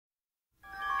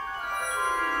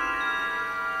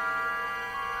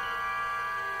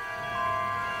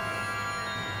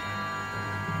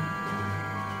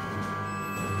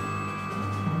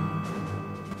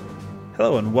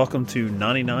Hello and welcome to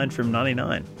 99 from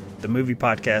 99, the movie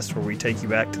podcast where we take you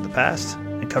back to the past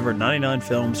and cover 99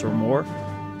 films or more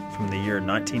from the year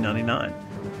 1999.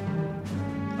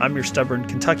 I'm your stubborn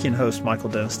Kentuckian host, Michael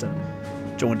Deniston,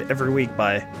 joined every week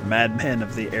by madmen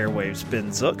of the airwaves,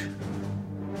 Ben Zook.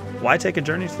 Why take a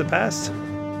journey to the past?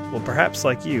 Well, perhaps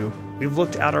like you, we've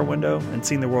looked out our window and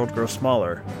seen the world grow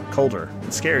smaller, colder, and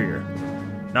scarier.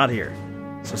 Not here.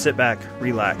 So sit back,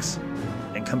 relax,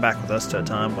 and come back with us to a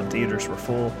time when theaters were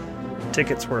full,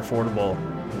 tickets were affordable,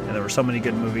 and there were so many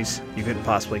good movies you couldn't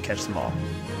possibly catch them all.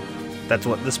 That's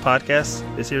what this podcast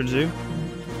is here to do.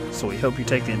 So we hope you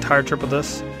take the entire trip with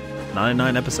us,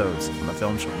 99 episodes on the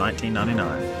films from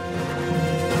 1999.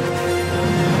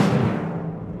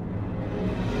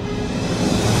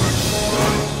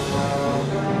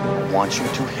 I want you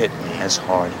to hit me as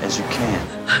hard as you can.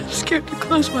 I'm scared to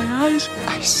close my eyes.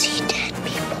 I see dead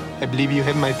people. I believe you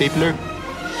have my stapler.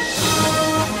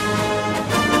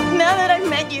 Now that I've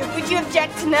met you, would you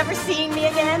object to never seeing me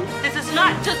again? This is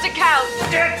not just a couch.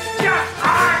 It's just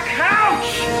our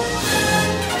couch!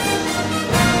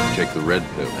 Take the red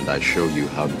pill, and I show you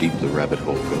how deep the rabbit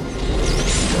hole goes.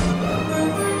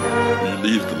 He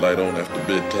leaves the light on after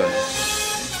bedtime.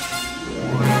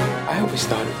 I always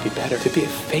thought it would be better to be a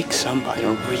fake somebody,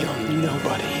 a real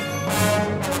nobody.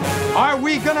 Are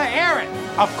we gonna air it?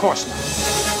 Of course not.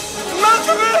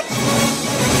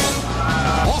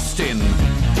 Austin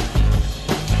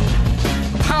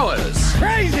Powers.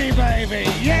 Crazy baby,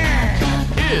 yeah!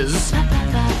 Is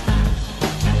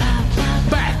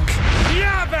back.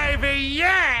 Yeah, baby,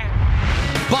 yeah!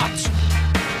 But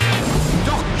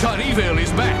Dr. Evil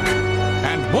is back,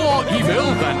 and more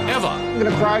evil than ever.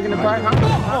 Gonna cry,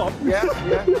 huh? Yeah.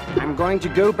 I'm going to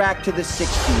go back to the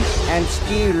 60s and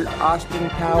steal Austin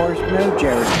Powers'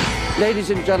 mojo. Ladies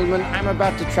and gentlemen, I'm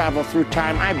about to travel through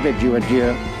time. I bid you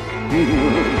adieu.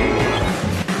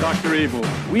 Dr. Evil,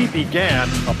 we began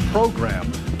a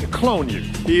program to clone you.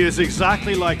 He is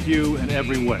exactly like you in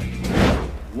every way.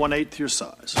 1/8 your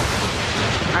size.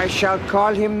 I shall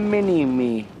call him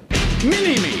Mini-Me.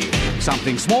 Mini-Me.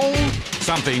 Something small,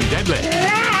 something deadly.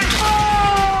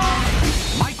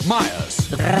 Mike Myers.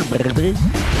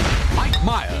 Mike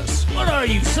Myers. What are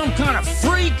you, some kind of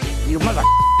freak? You mother...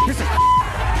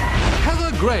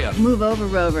 Heather Graham. Move over,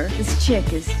 Rover. This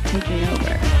chick is taking over.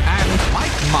 And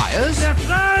Mike Myers.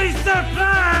 Surprise!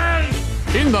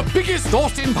 In the biggest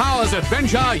Austin Powers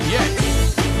adventure yet.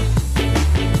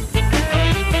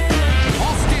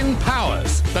 Austin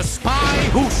Powers, the spy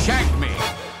who shagged me.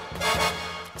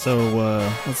 So,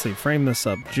 let's see, frame this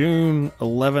up. June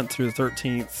 11th through the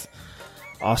 13th,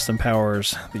 Austin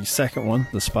Powers, the second one,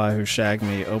 The Spy Who Shagged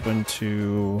Me, opened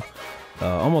to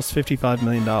almost $55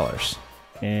 million.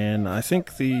 And I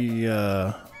think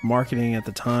the marketing at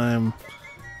the time,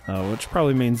 which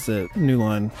probably means that New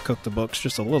Line cooked the books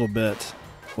just a little bit,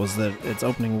 was that its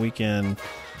opening weekend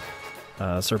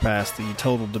surpassed the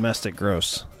total domestic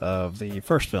gross of the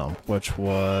first film, which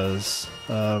was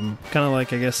kind of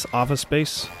like, I guess, Office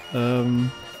Space 2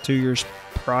 years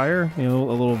prior. You know, a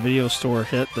little video store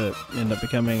hit that ended up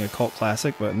becoming a cult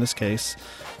classic, but in this case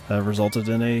resulted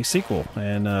in a sequel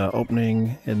and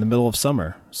opening in the middle of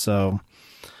summer. So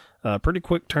pretty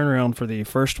quick turnaround for the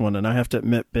first one, and I have to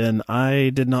admit, Ben,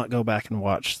 I did not go back and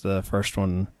watch the first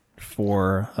one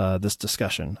for this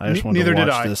discussion. I just wanted to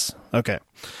watch this. Okay.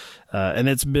 And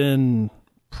it's been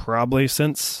probably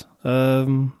since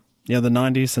the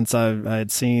 90s since I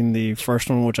had seen the first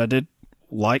one, which I did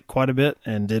like quite a bit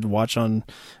and did watch on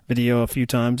video a few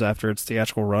times after its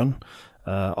theatrical run.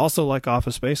 Also, like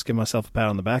Office Space, give myself a pat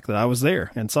on the back that I was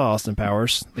there and saw Austin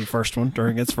Powers, the first one,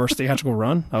 during its first theatrical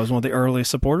run. I was one of the early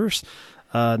supporters.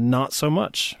 Not so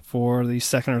much for the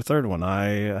second or third one.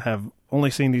 I have only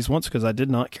seen these once because I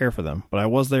did not care for them. But I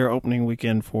was there opening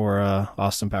weekend for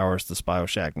Austin Powers, The Spy Who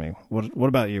Shagged Me. What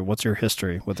about you? What's your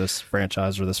history with this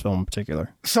franchise or this film in particular?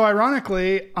 So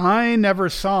ironically, I never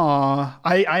saw...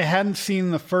 I hadn't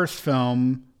seen the first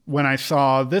film when I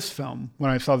saw this film, when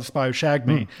I saw The Spy Who Shagged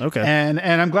Me. Okay. And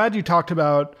I'm glad you talked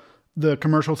about the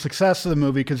commercial success of the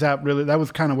movie, because that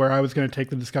was kind of where I was going to take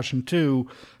the discussion too,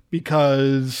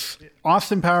 because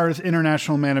Austin Powers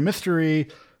International Man of Mystery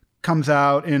comes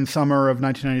out in summer of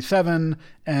 1997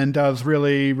 and does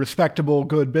really respectable,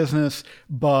 good business,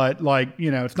 but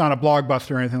it's not a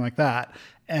blockbuster or anything like that.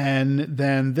 And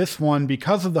then this one,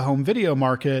 because of the home video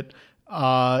market,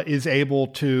 is able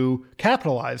to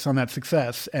capitalize on that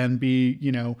success and be,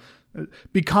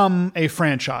 become a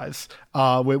franchise,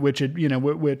 which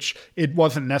it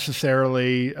wasn't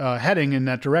necessarily heading in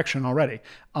that direction already.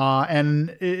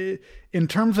 In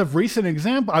terms of recent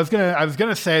example, I was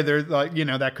gonna say there's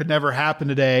that could never happen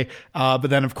today. But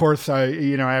then of course I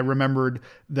remembered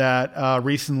that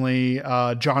recently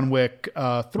John Wick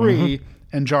 3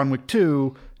 and John Wick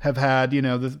 2 have had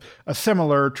a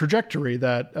similar trajectory.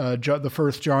 That the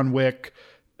first John Wick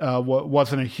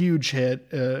wasn't a huge hit.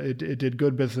 It did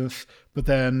good business, but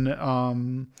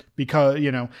then because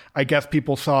I guess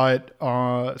people saw it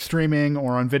streaming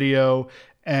or on video.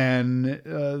 And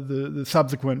the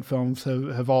subsequent films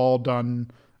have all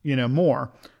done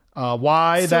more.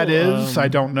 Why that is, I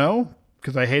don't know,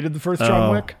 because I hated the first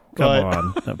John Wick. Come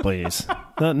on, no, please.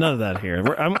 None of that here.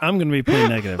 I'm going to be pretty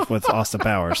negative with Austin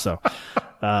Powers. So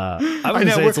I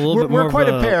know say it's a little bit more. We're quite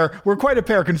a pair. We're quite a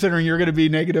pair, considering you're going to be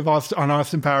negative on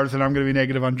Austin Powers, and I'm going to be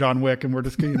negative on John Wick, and we're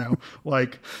just we're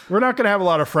not going to have a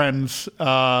lot of friends.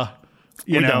 As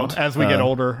we get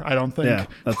older, I don't think. Yeah,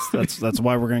 that's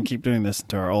why we're going to keep doing this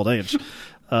into our old age.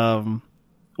 Well,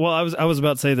 I was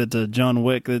about to say that John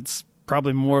Wick, it's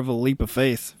probably more of a leap of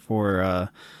faith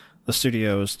for the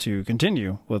studios to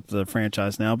continue with the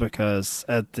franchise now, because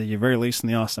at the very least in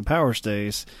the Austin Powers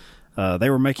days, they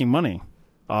were making money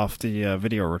off the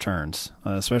video returns,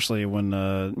 especially when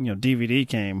DVD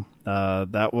came.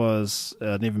 That was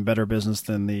an even better business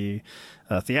than the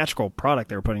theatrical product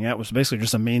they were putting out. Was basically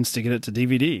just a means to get it to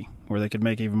DVD, where they could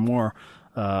make even more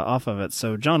off of it.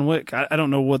 So John Wick, I don't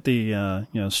know what the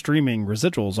streaming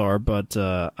residuals are, but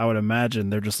I would imagine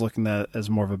they're just looking at it as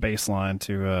more of a baseline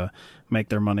to make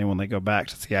their money when they go back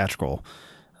to theatrical.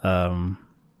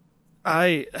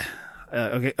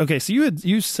 Okay. So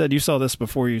you said you saw this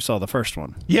before you saw the first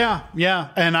one. Yeah,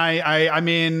 and I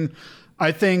mean,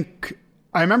 I think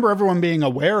I remember everyone being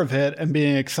aware of it and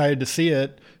being excited to see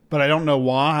it, but I don't know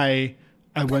why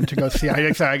I went to go see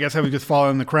it. I guess I was just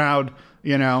following the crowd,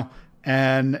 and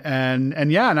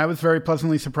I was very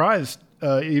pleasantly surprised,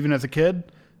 even as a kid,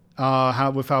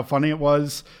 with how funny it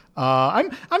was.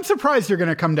 I'm surprised you're going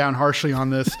to come down harshly on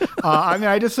this. I mean,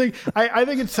 I just think I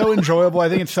think it's so enjoyable. I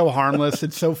think it's so harmless.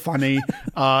 It's so funny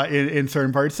in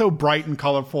certain parts. It's so bright and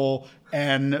colorful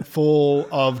and full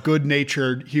of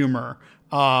good-natured humor,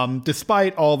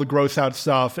 despite all the gross-out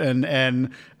stuff this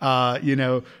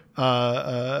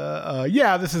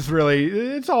is really,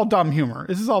 it's all dumb humor.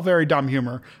 This is all very dumb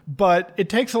humor, but it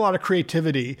takes a lot of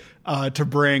creativity to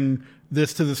bring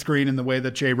this to the screen in the way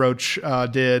that Jay Roach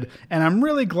did. And I'm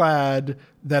really glad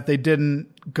that they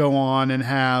didn't go on and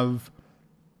have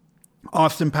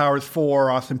Austin Powers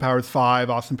 4, Austin Powers 5,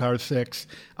 Austin Powers 6.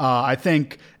 I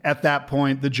think at that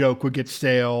point the joke would get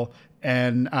stale.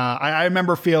 And I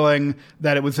remember feeling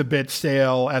that it was a bit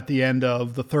stale at the end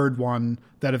of the third one,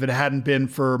 that if it hadn't been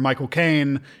for Michael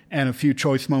Caine and a few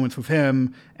choice moments with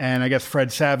him, and I guess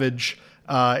Fred Savage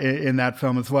in that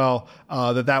film as well,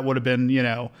 that would have been,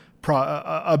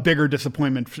 a bigger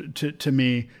disappointment to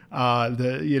me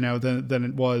than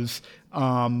it was.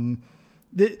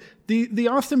 The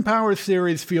Austin Powers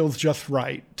series feels just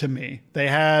right to me. They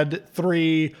had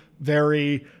 3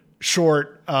 very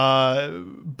short,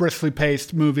 briskly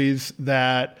paced movies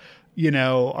that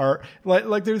are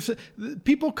like there's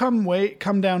people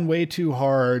come down way too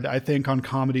hard, I think, on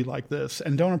comedy like this,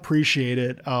 and don't appreciate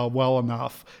it well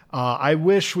enough. I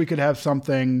wish we could have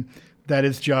something that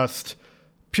is just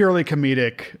purely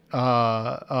comedic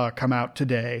come out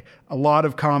today. A lot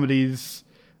of comedies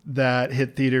that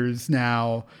hit theaters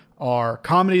now are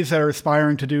comedies that are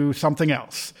aspiring to do something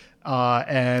else.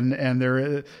 And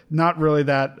they're not really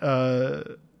that,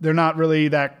 they're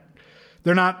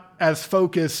not as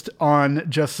focused on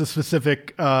just the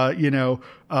specific,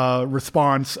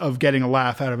 response of getting a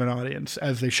laugh out of an audience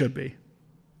as they should be.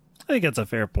 I think that's a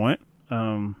fair point.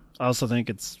 I also think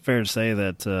it's fair to say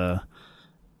that,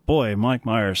 Mike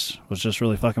Myers was just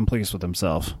really fucking pleased with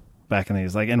himself back in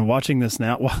these, and watching this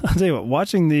now, I'll tell you what,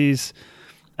 watching these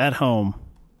at home,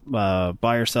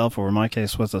 by yourself, or in my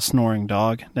case with a snoring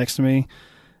dog next to me,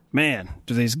 man,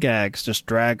 do these gags just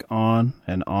drag on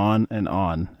and on and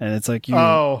on. And it's like,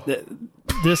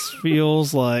 this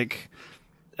feels like,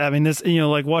 this,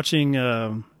 like watching,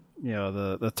 the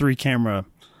 3-camera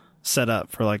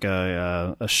setup for like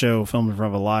a show filmed in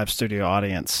front of a live studio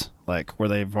audience, like where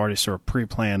they've already sort of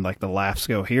pre-planned, like the laughs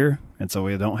go here, and so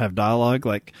we don't have dialogue.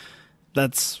 Like,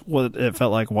 that's what it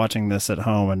felt like watching this at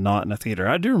home and not in a theater.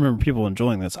 I do remember people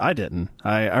enjoying this. I didn't.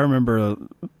 I remember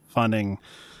finding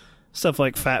stuff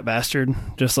like Fat Bastard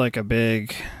just like a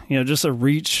big, just a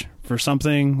reach for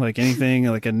something, like anything,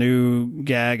 like a new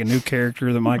gag, a new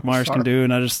character that Mike Myers can do.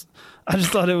 And I just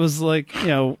thought it was like,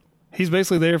 he's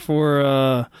basically there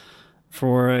for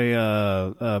for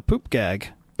a poop gag.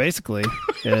 Basically,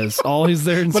 is all he's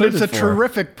there but it's a for.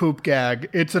 terrific poop gag.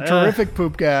 It's a terrific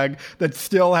poop gag that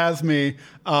still has me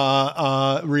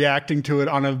reacting to it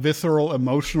on a visceral,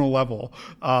 emotional level.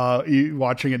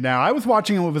 Watching it now, I was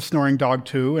watching it with a snoring dog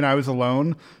too, and I was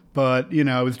alone. But,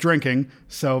 I was drinking,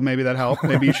 so maybe that helped.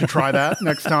 Maybe you should try that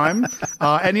next time.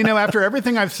 And, after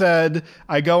everything I've said,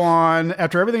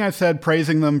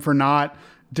 praising them for not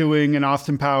doing an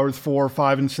Austin Powers 4,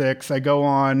 5, and 6, I go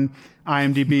on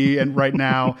IMDb and right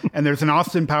now, and there's an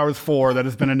Austin Powers 4 that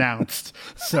has been announced.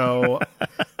 So,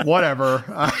 whatever.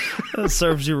 That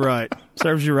serves you right.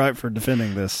 Serves you right for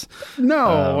defending this.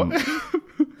 No.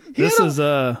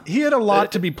 He had a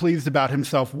lot to be pleased about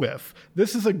himself with.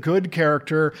 This is a good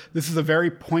character. This is a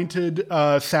very pointed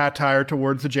satire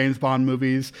towards the James Bond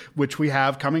movies, which we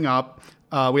have coming up.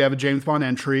 We have a James Bond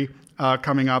entry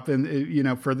coming up,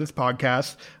 for this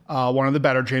podcast. One of the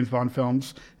better James Bond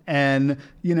films. And,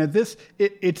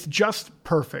 it's just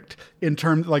perfect in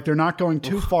terms, like, they're not going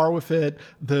too far with it.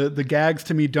 The gags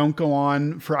to me don't go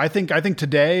on for, I think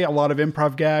today a lot of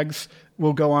improv gags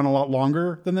will go on a lot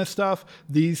longer than this stuff.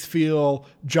 These feel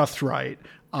just right.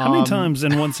 How many times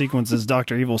in one sequence is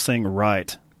Dr. Evil saying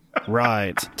right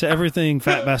to everything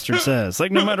Fat Bastard says?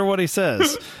 Like, no matter what he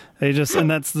says. And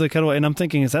that's the cutaway. And I'm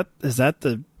thinking, is that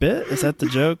the bit? Is that the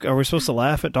joke? Are we supposed to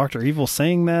laugh at Dr. Evil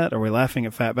saying that? Are we laughing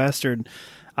at Fat Bastard?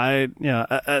 I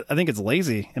think it's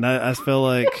lazy. And I feel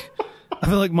like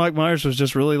Mike Myers was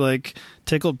just really like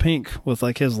tickled pink with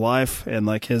like his life and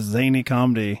like his zany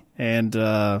comedy.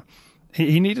 And,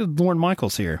 he needed Lorne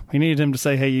Michaels here. He needed him to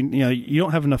say, hey, you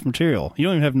don't have enough material. You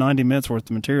don't even have 90 minutes worth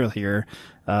of material here.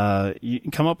 You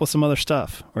can come up with some other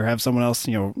stuff or have someone else,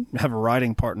 have a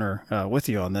writing partner with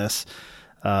you on this.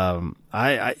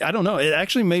 I don't know. It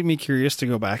actually made me curious to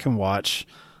go back and watch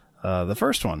the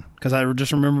first one because I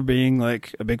just remember being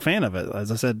like a big fan of it. As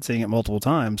I said, seeing it multiple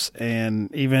times.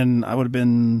 And even I would have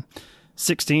been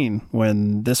 16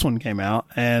 when this one came out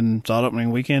and saw it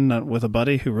opening weekend with a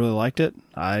buddy who really liked it.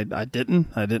 I didn't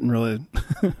really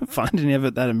find any of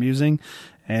it that amusing,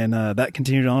 and that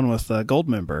continued on with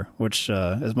Goldmember, which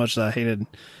as much as I hated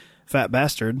Fat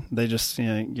Bastard, they just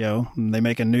they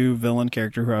make a new villain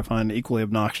character who I find equally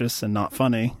obnoxious and not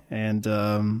funny, and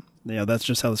that's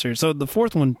just how the series. So the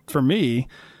fourth one for me,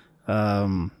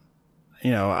 I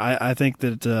think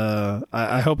that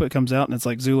I hope it comes out and it's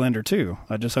like Zoolander 2.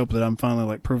 I just hope that I'm finally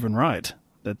like proven right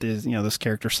that this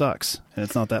character sucks and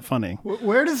it's not that funny.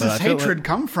 Where does this hatred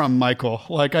come from, Michael?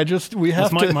 Like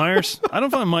Mike Myers. I don't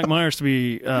find Mike Myers to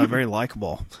be very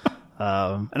likable.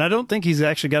 And I don't think he's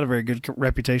actually got a very good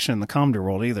reputation in the comedy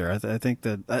world either. I think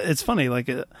that it's funny. Like,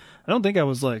 I don't think I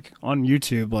was like on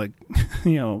YouTube, like,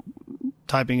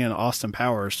 typing in Austin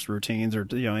Powers routines or,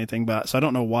 anything, but so I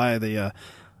don't know why the,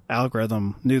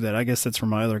 algorithm knew that. I guess that's from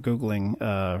my other Googling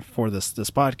for this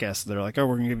podcast. They're like, oh,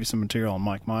 we're gonna give you some material on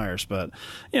Mike Myers, but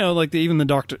like even the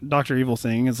Dr. Evil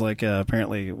thing is like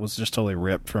apparently was just totally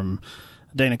ripped from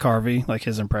Dana Carvey, like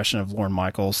his impression of Lorne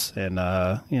Michaels, and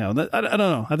I don't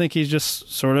know. I think he's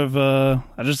just sort of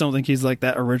I just don't think he's like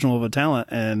that original of a talent.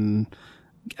 And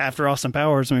after Austin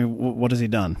Powers, I mean, what has he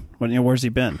done? Where's he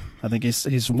been? I think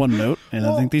he's one note, and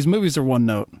I think these movies are one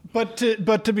note. But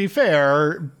to be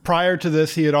fair, prior to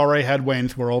this, he had already had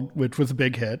Wayne's World, which was a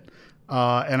big hit.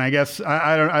 And I guess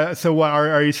I don't. So, what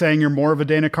are you saying? You're more of a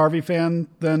Dana Carvey fan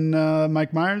than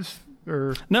Mike Myers?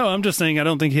 Or? No, I'm just saying I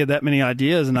don't think he had that many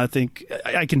ideas, and I think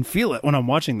I can feel it when I'm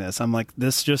watching this. I'm like,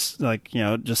 this just like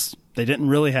just they didn't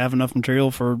really have enough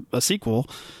material for a sequel.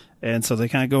 And so they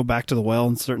kind of go back to the well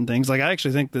in certain things. Like, I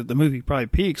actually think that the movie probably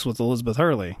peaks with Elizabeth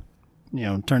Hurley,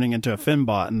 turning into a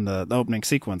Finbot in the opening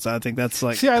sequence. I think that's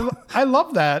like... See, I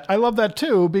love that. I love that,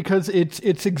 too, because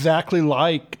it's exactly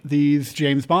like these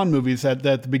James Bond movies. At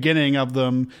the beginning of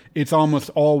them, it's almost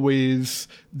always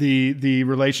the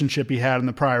relationship he had in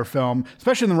the prior film,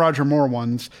 especially in the Roger Moore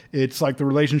ones. It's like the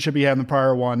relationship he had in the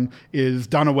prior one is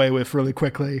done away with really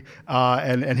quickly,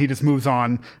 and he just moves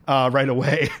on right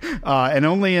away. And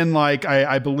only in, like,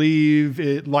 I believe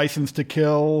License to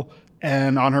Kill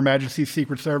and On Her Majesty's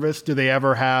Secret Service do they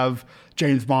ever have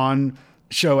James Bond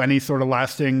show any sort of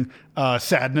lasting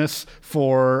sadness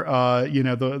for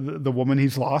the woman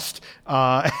he's lost,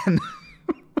 and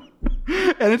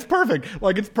it's perfect.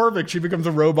 Like, it's perfect. She becomes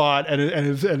a robot and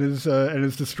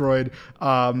is destroyed.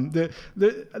 I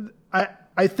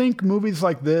think movies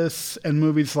like this and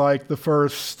movies like the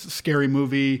first Scary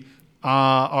Movie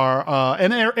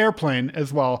and Airplane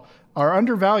as well are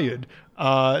undervalued.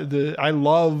 I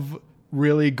love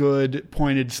really good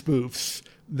pointed spoofs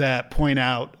that point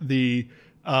out the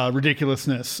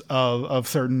ridiculousness of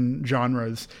certain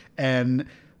genres. And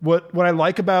what I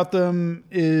like about them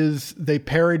is they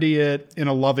parody it in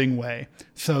a loving way,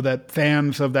 so that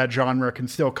fans of that genre can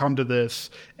still come to this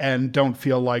and don't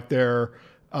feel like they're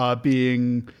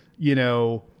being,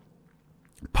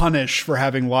 punished for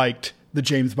having liked the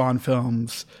James Bond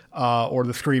films or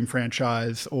the Scream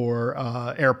franchise or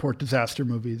airport disaster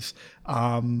movies.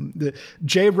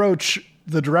 Jay Roach,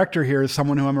 the director here, is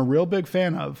someone who I'm a real big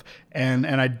fan of, and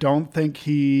I don't think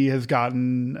he has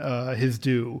gotten his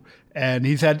due. And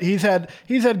he's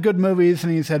had good movies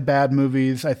and he's had bad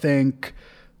movies. I think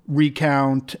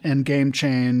Recount and Game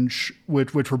Change,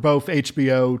 which were both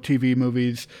HBO TV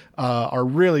movies, are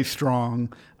really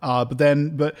strong. But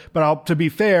to be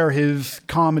fair, his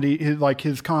comedies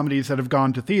that have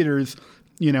gone to theaters,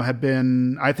 have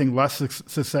been, I think, less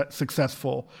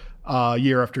successful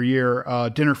year after year.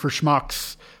 Dinner for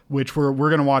Schmucks, which we're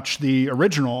going to watch the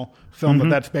original film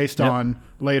that's based on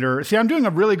later. See, I'm doing a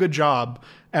really good job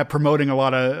at promoting a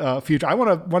lot of future. I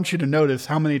want you to notice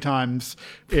how many times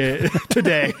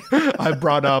today I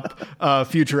brought up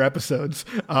future episodes.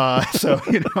 So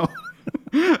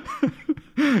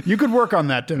you could work on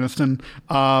that, Denniston.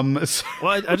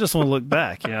 Well, I just want to look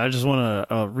back. I just want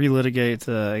to relitigate,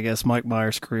 I guess, Mike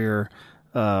Myers' career.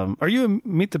 Are you a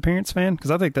Meet the Parents fan?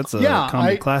 Because I think that's a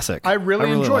comedy classic. I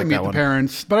really enjoy like Meet the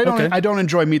Parents, but I don't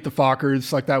enjoy Meet the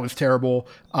Fockers. Like, that was terrible.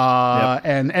 So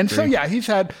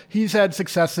he's had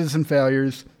successes and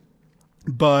failures,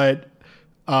 but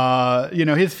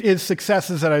his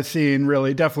successes that I've seen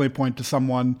really definitely point to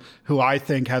someone who I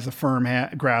think has a firm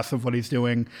grasp of what he's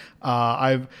doing.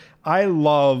 I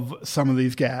love some of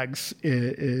these gags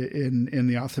in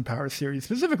the Austin Powers series,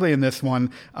 specifically in this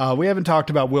one. We haven't talked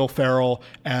about Will Ferrell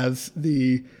as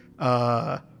the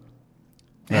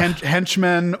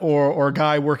henchman or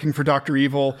guy working for Dr.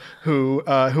 Evil who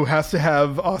has to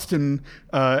have Austin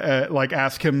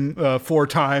ask him 4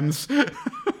 times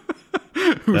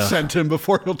who sent him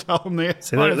before he'll tell him the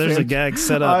See, there's a gag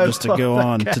set up just to go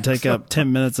on to take up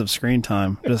 10 minutes of screen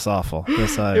time. Just awful.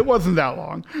 It wasn't that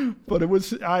long, but it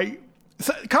was.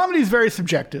 Comedy is very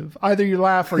subjective. Either you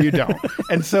laugh or you don't.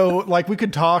 And so, we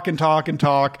could talk and talk and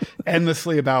talk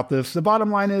endlessly about this. The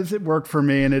bottom line is, it worked for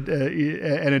me, and it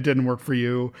didn't work for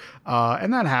you,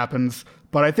 and that happens.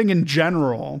 But I think in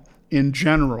general,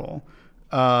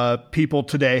 people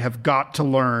today have got to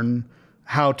learn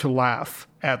how to laugh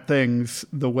at things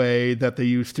the way that they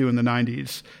used to in the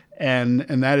 90s. And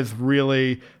that is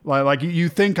really, like you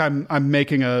think I'm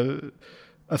making a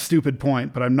stupid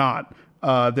point, but I'm not.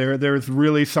 There's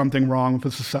really something wrong with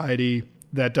a society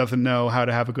that doesn't know how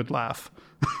to have a good laugh.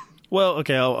 Well,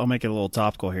 okay, I'll make it a little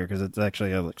topical here, because it's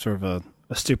actually sort of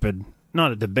a stupid,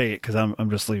 not a debate, because I'm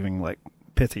just leaving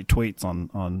pithy tweets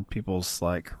on people's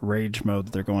rage mode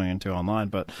that they're going into online.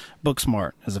 But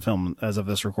Booksmart, as a film, as of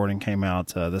this recording, came out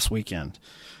this weekend,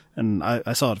 and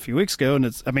I saw it a few weeks ago, and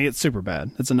it's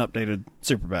Superbad. It's an updated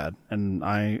Superbad, and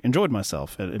I enjoyed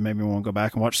myself. It made me want to go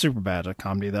back and watch Superbad, a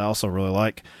comedy that I also really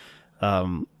like.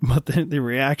 But the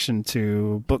reaction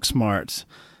to Booksmart's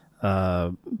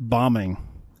bombing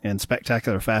in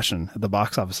spectacular fashion at the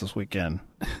box office this weekend,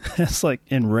 it's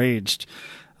enraged.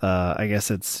 I guess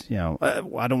it's, I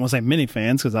don't want to say many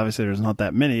fans, because obviously there's not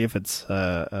that many if it's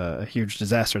a huge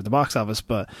disaster at the box office.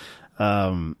 But,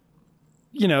 that's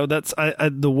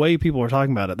the way people are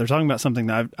talking about it. They're talking about something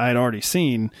that I had already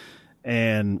seen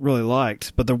and really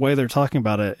liked, but the way they're talking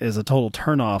about it is a total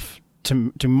turnoff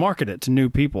to market it to new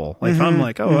people. If I'm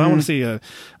I want to see a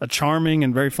charming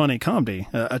and very funny comedy,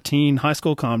 a teen high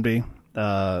school comedy.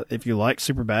 If you like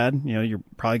Superbad, you're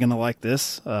probably going to like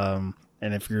this. And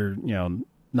if you're,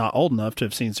 not old enough to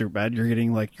have seen Superbad, you're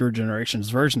getting your generation's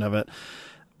version of it.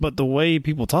 But the way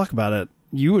people talk about it,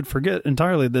 you would forget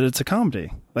entirely that it's a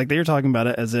comedy. They're talking about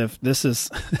it as if this is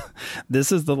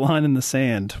the line in the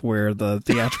sand where the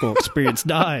theatrical experience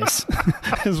dies,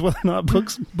 is whether or not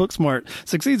Booksmart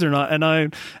succeeds or not. And I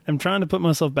am trying to put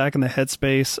myself back in the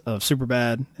headspace of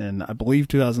Superbad in, I believe,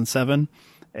 2007.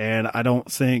 And I don't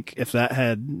think if that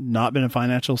had not been a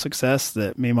financial success,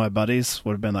 that me and my buddies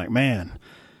would have been like, man,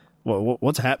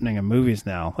 what's happening in movies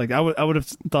now? I would have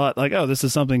thought oh, this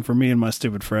is something for me and my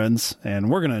stupid friends, and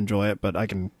we're going to enjoy it, but I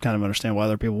can kind of understand why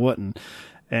other people wouldn't.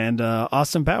 And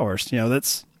Austin Powers,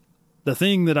 that's the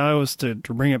thing that I was to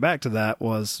bring it back to. That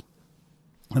was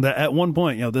that at one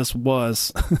point, this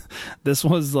was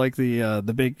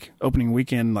the big opening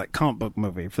weekend comic book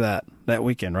movie for that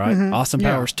weekend, right? Mm-hmm. Austin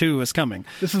Powers 2 is coming.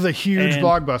 This is a huge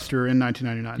blockbuster in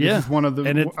 1999. Yeah, this is one of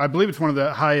the. I believe it's one of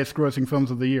the highest grossing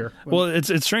films of the year. Well, it's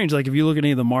strange. If you look at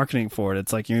any of the marketing for it,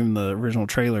 it's even the original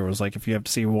trailer was if you have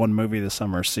to see one movie this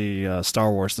summer, see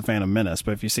Star Wars: The Phantom Menace.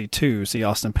 But if you see 2, see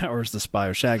Austin Powers: The Spy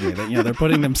Who Shagged Me. That they're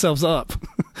putting themselves up.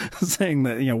 saying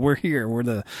that, we're here, we're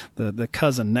the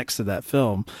cousin next to that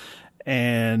film.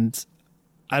 And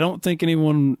I don't think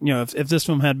anyone, if this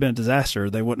film had been a disaster,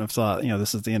 they wouldn't have thought,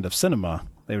 this is the end of cinema.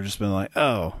 They would just been like,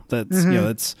 oh,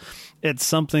 that's, it's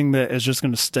something that is just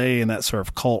going to stay in that sort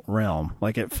of cult realm.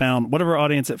 Like it found, whatever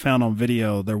audience it found on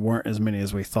video, there weren't as many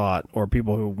as we thought, or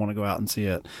people who want to go out and see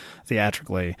it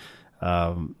theatrically.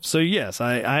 So yes,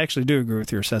 I actually do agree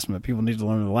with your assessment. People need to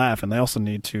learn to laugh, and they also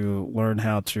need to learn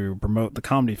how to promote the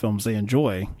comedy films they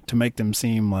enjoy to make them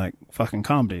seem like fucking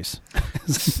comedies.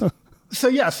 So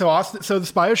The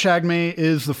Spy Who Shagged Me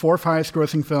is the fourth highest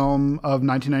grossing film of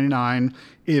 1999.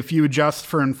 If you adjust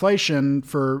for inflation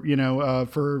for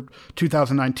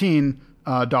 2019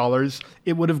 dollars,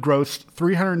 it would have grossed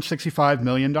 $365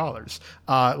 million.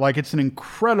 It's an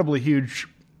incredibly huge,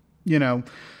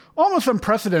 almost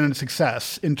unprecedented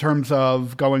success in terms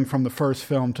of going from the first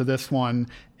film to this one.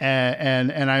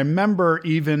 And I remember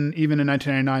even in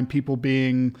 1999, people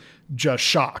being just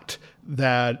shocked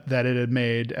that it had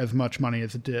made as much money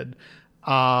as it did.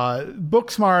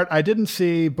 Booksmart, I didn't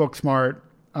see Booksmart.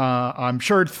 I'm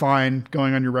sure it's fine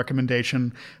going on your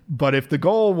recommendation, but if the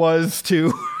goal was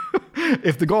to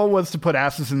put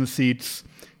asses in the seats,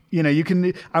 you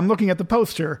can. I'm looking at the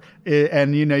poster,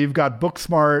 and you've got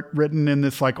Booksmart written in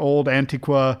this like old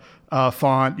Antiqua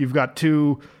font. You've got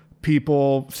two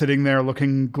people sitting there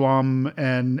looking glum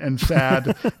and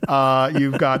sad.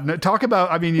 You've got talk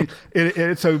about. I mean,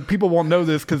 so people won't know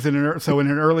this because in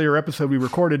an earlier episode we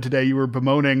recorded today, you were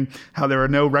bemoaning how there are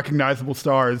no recognizable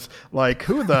stars. Like,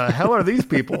 who the hell are these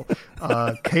people?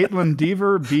 Caitlin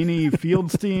Dever, Beanie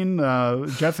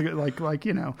Fieldstein,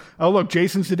 Jessica. Oh look,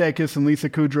 Jason Sudeikis and Lisa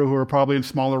Kudrow, who are probably in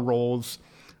smaller roles,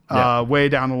 way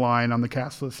down the line on the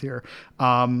cast list here.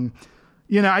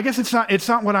 I guess it's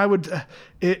not what I would,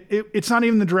 it's not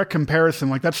even the direct comparison.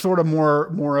 Like that's sort of more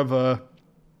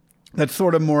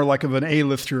like of an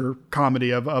A-lister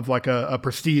comedy of like a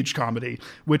prestige comedy,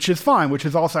 which is fine, which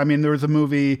is also, I mean, there was a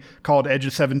movie called Edge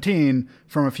of 17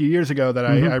 from a few years ago that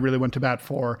I really went to bat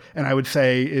for, and I would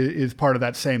say is part of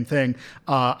that same thing.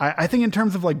 I think in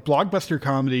terms of like blockbuster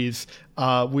comedies,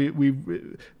 we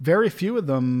very few of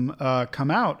them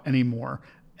come out anymore.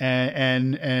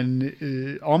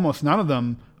 And almost none of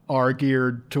them are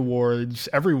geared towards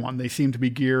everyone. They seem to be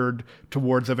geared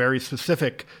towards a very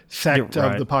specific sect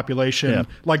of the population,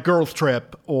 like Girls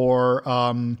Trip or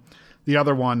the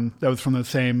other one that was from the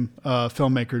same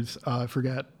filmmakers. I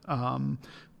forget.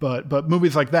 But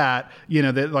movies like that,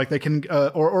 they can,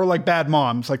 or like Bad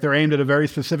Moms, like they're aimed at a very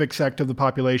specific sect of the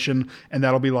population, and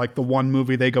that'll be like the one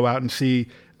movie they go out and see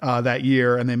that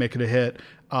year, and they make it a hit.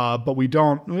 But we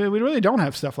really don't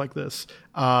have stuff like this.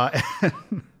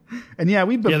 And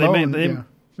we've been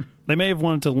they may have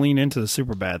wanted to lean into the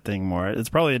Superbad thing more. It's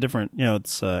probably a different,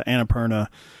 it's Annapurna,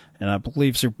 and I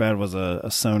believe Superbad was a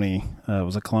Sony,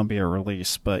 was a Columbia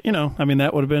release. But,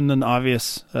 that would have been an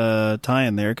obvious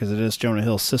tie-in there because it is Jonah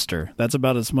Hill's sister. That's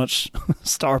about as much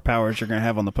star power as you're going to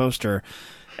have on the poster.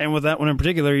 And with that one in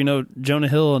particular, Jonah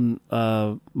Hill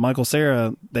and Michael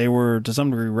Cera, they were to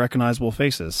some degree recognizable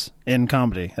faces in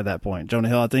comedy at that point. Jonah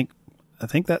Hill, I think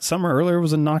that summer earlier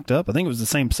was in Knocked Up. I think it was the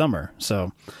same summer.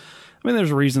 So, I mean,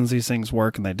 there's reasons these things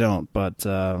work and they don't. But,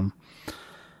 I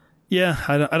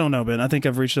don't know, Ben. I think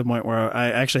I've reached a point where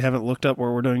I actually haven't looked up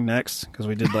what we're doing next because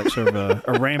we did like sort of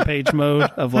a rampage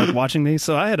mode of like watching these.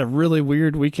 So I had a really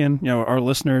weird weekend. Our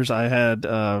listeners, I had...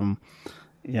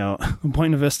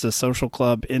 Buena Vista Social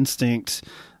Club, Instinct,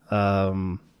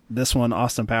 this one,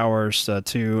 Austin Powers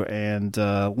 2, and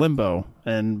Limbo,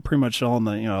 and pretty much all in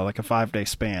the like a 5-day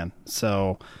span.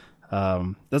 So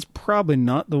that's probably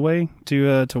not the way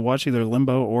to watch either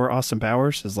Limbo or Austin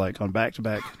Powers, is like on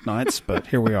back-to-back nights. But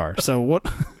here we are. So what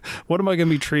am I going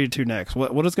to be treated to next?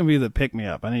 What is going to be the pick me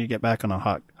up? I need to get back on a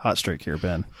hot streak here,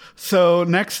 Ben. So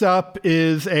next up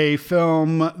is a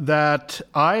film that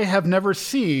I have never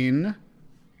seen.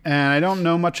 And I don't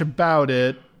know much about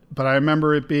it, but I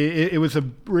remember it was a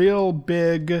real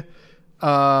big, it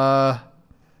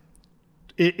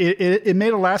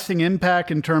made a lasting impact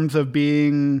in terms of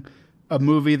being a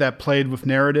movie that played with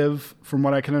narrative, from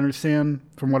what I can understand,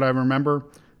 from what I remember.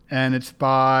 And it's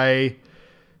by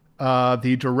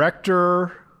the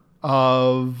director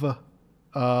of,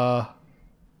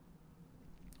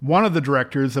 one of the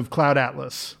directors of Cloud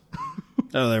Atlas.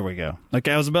 Oh, there we go. Like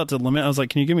I was about to limit. I was like,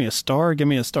 "Can you give me a star? Give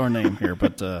me a star name here."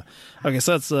 But okay,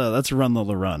 so that's Run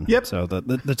Lola Run. Yep. So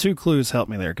the two clues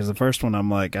helped me there because the first one I'm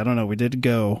like, I don't know, we did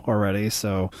Go already.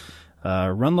 So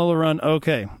Run Lola Run.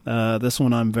 Okay, this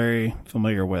one I'm very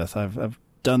familiar with. I've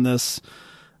done this,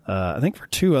 I think for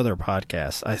 2 other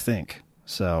podcasts. I think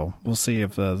So we'll see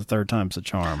if the third time's a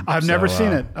charm. I've never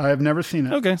seen it. I've never seen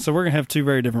it. Okay, so we're going to have two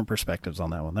very different perspectives on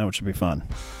that one. That one should be fun.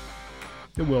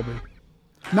 It will be.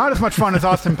 Not as much fun as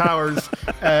Austin Powers,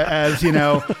 as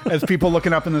people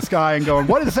looking up in the sky and going,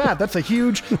 "What is that? That's a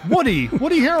huge Woody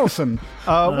Harrelson.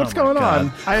 What's going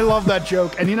on?" I love that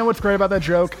joke, and you know what's great about that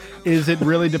joke is it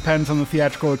really depends on the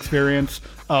theatrical experience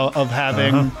of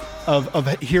having of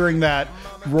hearing that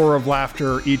roar of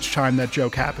laughter each time that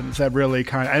joke happens. That really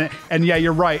and yeah,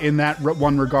 you're right in that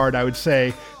one regard. I would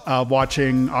say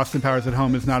watching Austin Powers at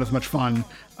home is not as much fun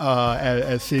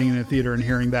as seeing it in a theater and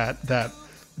hearing that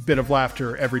bit of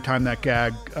laughter every time that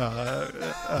gag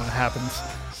happens.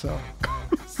 So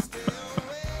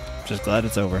just glad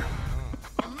it's over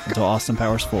until Austin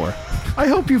Powers 4. I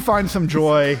hope you find some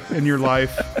joy in your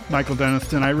life, Michael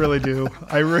Denniston. I really do.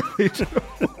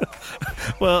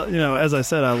 Well, as I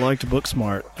said, I liked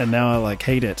Booksmart, and now I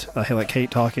hate it. I hate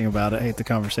talking about it, hate the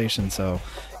conversation. So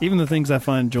even the things I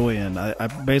find joy in, I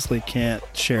basically can't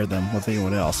share them with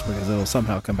anyone else because it'll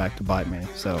somehow come back to bite me.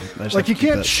 So you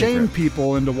can't shame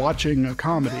people into watching a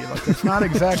comedy. It's not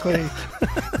exactly.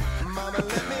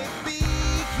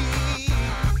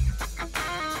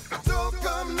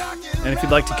 And if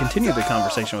you'd like to continue the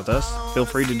conversation with us, feel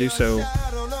free to do so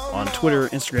on Twitter,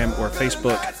 Instagram, or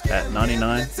Facebook at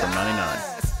 99 from 99.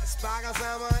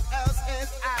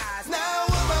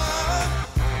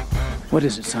 What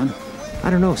is it, son? I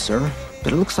don't know, sir,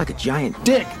 but it looks like a giant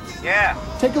dick. Yeah.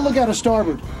 Take a look at a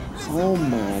starboard. Oh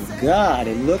my God,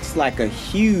 it looks like a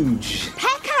huge...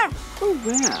 Pecker! Oh,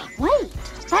 yeah. Wait,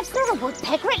 that's not a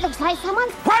woodpecker. It looks like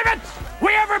someone's... Private!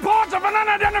 We have reports of an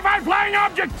unidentified flying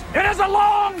object. It is a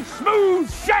long,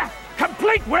 smooth shaft,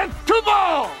 complete with 2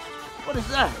 balls. What is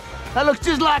that? That looks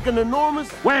just like an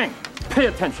enormous... Wang, pay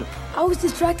attention. I was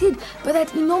distracted by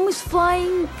that enormous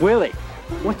flying... Willie,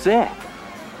 what's that?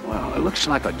 Well, it looks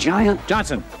like a giant...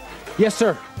 Johnson. Yes,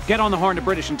 sir. Get on the horn to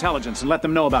British intelligence and let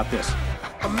them know about this.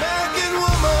 American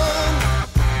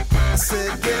woman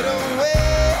said get away.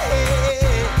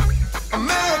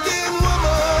 American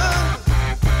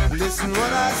woman, listen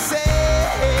what I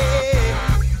say.